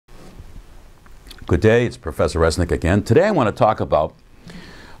Good day, it's Professor Resnick again. Today I want to talk about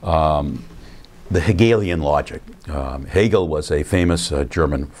the Hegelian logic. Hegel was a famous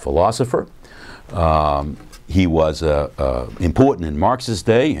German philosopher. He was important in Marx's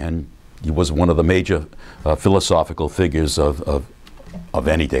day, and he was one of the major philosophical figures of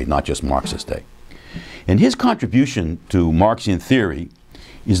any day, not just Marx's day. And his contribution to Marxian theory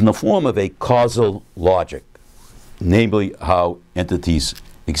is in the form of a causal logic, namely how entities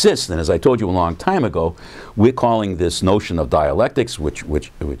exist. And as I told you a long time ago, we're calling this notion of dialectics,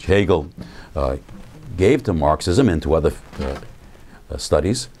 which Hegel gave to Marxism and to other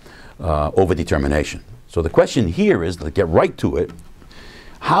studies, overdetermination. So the question here is, to get right to it,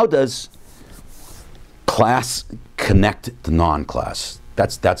 how does class connect to non-class?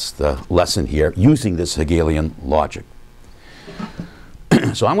 That's the lesson here, using this Hegelian logic.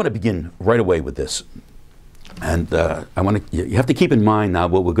 So I want to begin right away with this. And you have to keep in mind now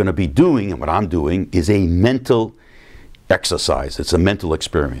what we're going to be doing, and what I'm doing, is a mental exercise. It's a mental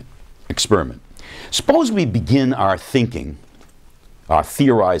experiment. Suppose we begin our thinking, our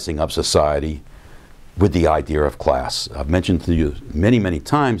theorizing of society, with the idea of class. I've mentioned to you many, many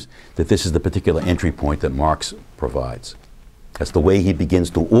times that this is the particular entry point that Marx provides. That's the way he begins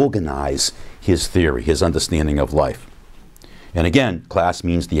to organize his theory, his understanding of life. And again, class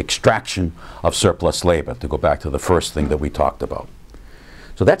means the extraction of surplus labor, to go back to the first thing that we talked about.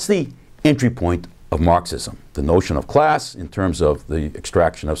 So that's the entry point of Marxism, the notion of class in terms of the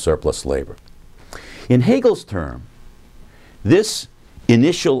extraction of surplus labor. In Hegel's term, this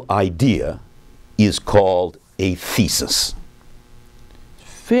initial idea is called a thesis.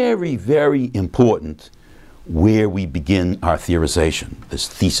 Very, very important where we begin our theorization, this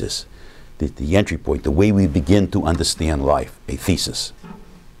thesis. The entry point, the way we begin to understand life, a thesis.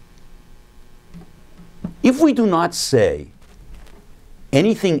 If we do not say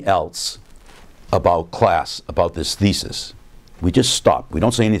anything else about class, about this thesis, we just stop. We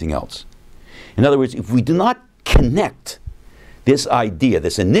don't say anything else. In other words, if we do not connect this idea,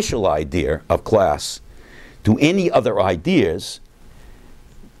 this initial idea of class, to any other ideas,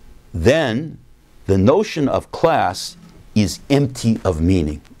 then the notion of class is empty of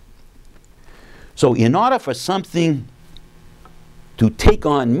meaning. So in order for something to take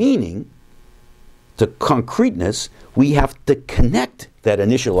on meaning, to concreteness, we have to connect that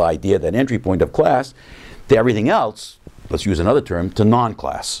initial idea, that entry point of class, to everything else, let's use another term, to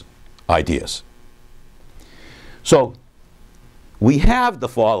non-class ideas. So we have the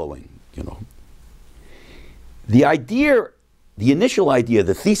following, The idea, the initial idea,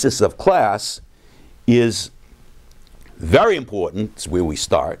 the thesis of class is very important. It's where we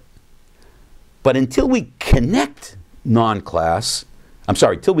start. But until we connect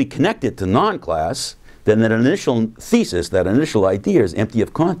until we connect it to non-class, then that initial thesis, that initial idea is empty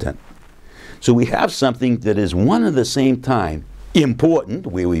of content. So we have something that is one at the same time important,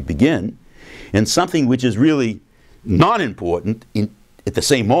 where we begin, and something which is really non-important at the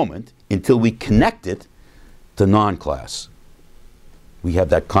same moment until we connect it to non-class. We have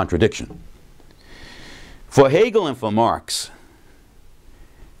that contradiction. For Hegel and for Marx,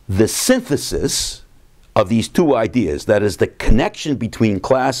 the synthesis of these two ideas, that is the connection between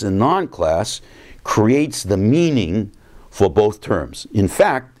class and non-class, creates the meaning for both terms. In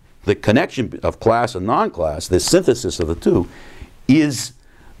fact, the connection of class and non-class, the synthesis of the two, is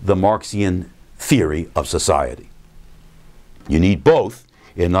the Marxian theory of society. You need both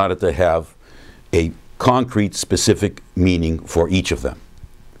in order to have a concrete, specific meaning for each of them.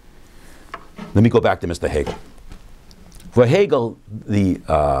 Let me go back to Mr. Hegel. For Hegel, the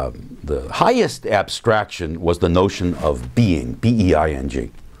highest abstraction was the notion of being,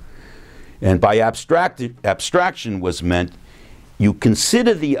 B-E-I-N-G. And by abstraction was meant you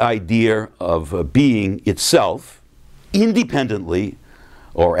consider the idea of being itself independently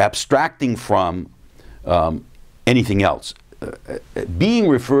or abstracting from anything else. Being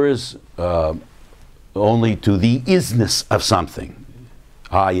refers only to the isness of something.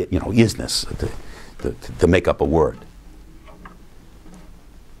 Isness, to make up a word.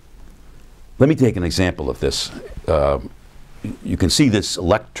 Let me take an example of this. You can see this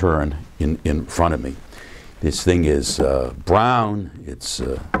lectern in front of me. This thing is brown, it's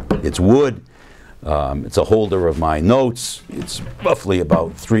wood, it's a holder of my notes, it's roughly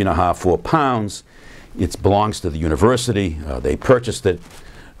about 3.5, 4 pounds. It belongs to the university, they purchased it.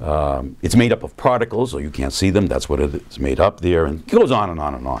 It's made up of particles, so you can't see them, that's what it's made up there, and it goes on and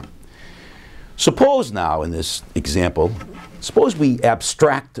on and on. Suppose now, in this example, suppose we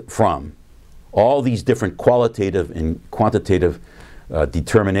abstract from all these different qualitative and quantitative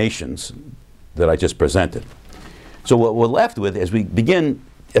determinations that I just presented. So what we're left with, as we begin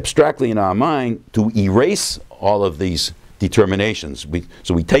abstractly in our mind to erase all of these determinations.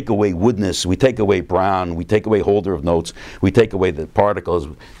 So we take away woodness, we take away brown, we take away holder of notes, we take away the particles,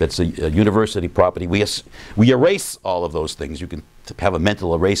 that's a university property. We erase all of those things. You can have a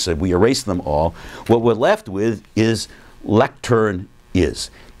mental eraser. We erase them all. What we're left with is lectern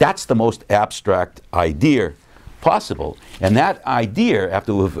is. That's the most abstract idea possible. And that idea,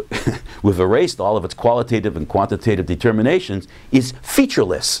 after we've erased all of its qualitative and quantitative determinations, is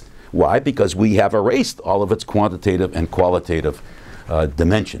featureless. Why? Because we have erased all of its quantitative and qualitative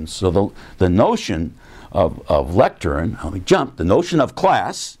dimensions. So the notion of lectern, let me jump, the notion of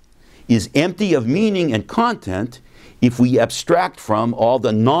class is empty of meaning and content if we abstract from all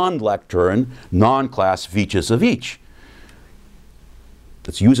the non-lectern, non-class features of each.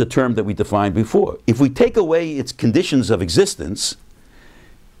 Let's use a term that we defined before. If we take away its conditions of existence,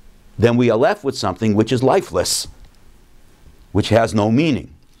 then we are left with something which is lifeless, which has no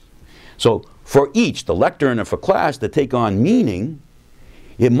meaning. So for each, the lectern and for class, to take on meaning,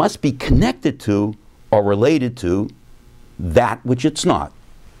 it must be connected to or related to that which it's not.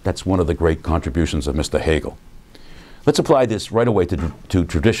 That's one of the great contributions of Mr. Hegel. Let's apply this right away to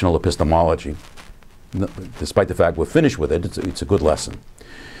traditional epistemology. Despite the fact we're finished with it, it's a good lesson.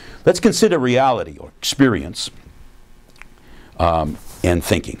 Let's consider reality or experience and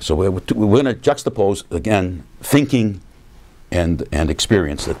thinking. So we're going to juxtapose, again, thinking and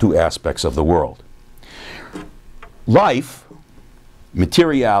experience, the two aspects of the world. Life,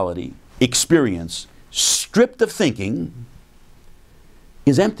 materiality, experience, stripped of thinking,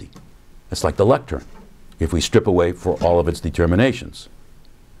 is empty. It's like the lectern, if we strip away for all of its determinations.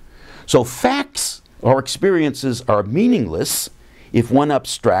 So facts or experiences are meaningless if one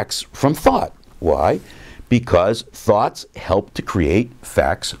abstracts from thought. Why? Because thoughts help to create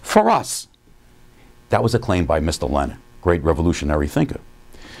facts for us. That was a claim by Mr. Lenin, great revolutionary thinker.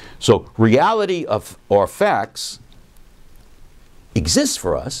 So reality or facts exists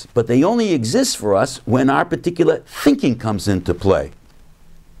for us, but they only exist for us when our particular thinking comes into play.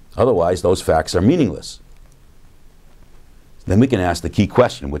 Otherwise, those facts are meaningless. Then we can ask the key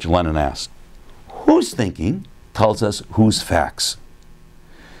question, which Lenin asked. Whose thinking tells us whose facts?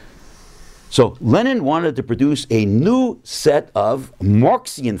 So Lenin wanted to produce a new set of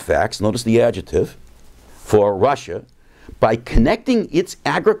Marxian facts, notice the adjective, for Russia, by connecting its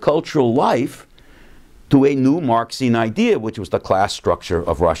agricultural life to a new Marxian idea, which was the class structure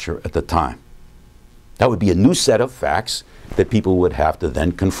of Russia at the time. That would be a new set of facts that people would have to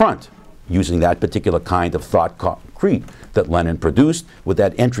then confront, using that particular kind of thought concrete that Lenin produced with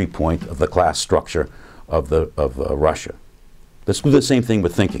that entry point of the class structure of Russia. Let's do the same thing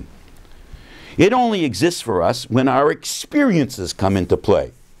with thinking. It only exists for us when our experiences come into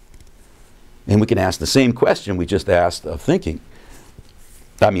play. And we can ask the same question we just asked of thinking,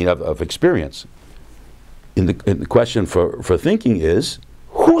 of experience. And the question for thinking is,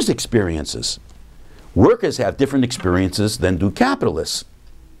 whose experiences? Workers have different experiences than do capitalists.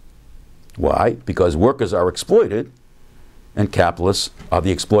 Why? Because workers are exploited and capitalists are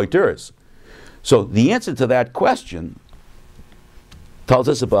the exploiters. So the answer to that question tells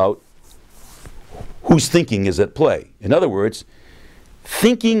us about whose thinking is at play. In other words,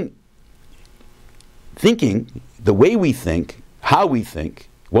 thinking, the way we think, how we think,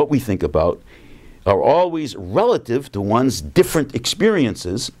 what we think about, are always relative to one's different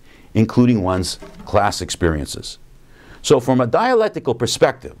experiences, including one's class experiences. So from a dialectical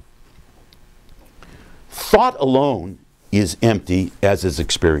perspective, thought alone is empty, as is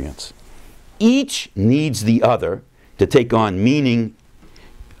experience. Each needs the other to take on meaning.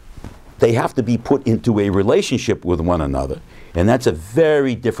 They have to be put into a relationship with one another. And that's a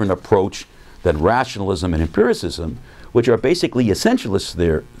very different approach than rationalism and empiricism, which are basically essentialist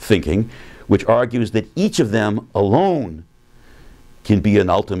their thinking, which argues that each of them alone can be an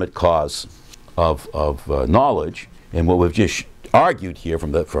ultimate cause of knowledge. And what we've just argued here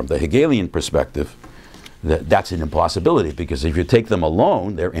from the Hegelian perspective, that's an impossibility, because if you take them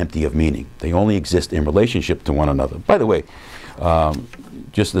alone, they're empty of meaning. They only exist in relationship to one another. By the way,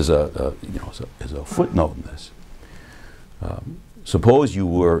 just as a footnote in this, suppose you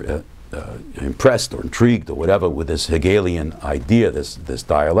were impressed or intrigued or whatever with this Hegelian idea, this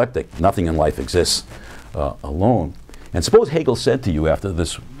dialectic, nothing in life exists alone. And suppose Hegel said to you after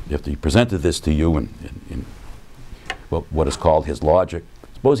he presented this to you in what is called his logic,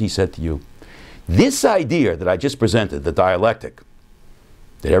 suppose he said to you, this idea that I just presented, the dialectic,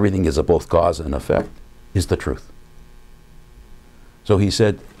 that everything is a both cause and effect, is the truth. So he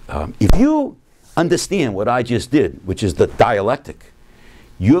said, if you understand what I just did, which is the dialectic,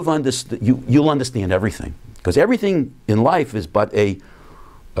 you'll understand everything. Because everything in life is but a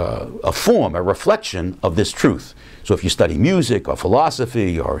a form, a reflection of this truth. So if you study music or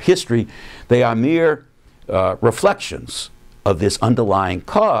philosophy or history, they are mere reflections of this underlying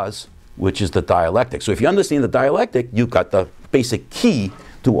cause, which is the dialectic. So if you understand the dialectic, you've got the basic key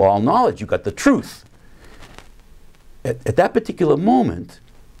to all knowledge. You've got the truth. At that particular moment,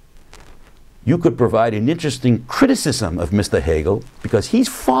 you could provide an interesting criticism of Mr. Hegel, because he's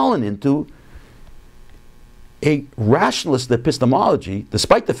fallen into a rationalist epistemology,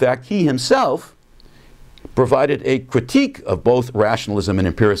 despite the fact he himself provided a critique of both rationalism and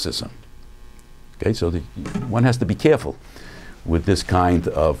empiricism. Okay, so one has to be careful with this kind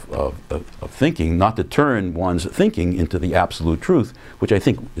of thinking, not to turn one's thinking into the absolute truth, which I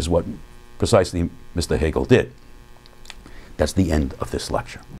think is what precisely Mr. Hegel did. That's the end of this lecture.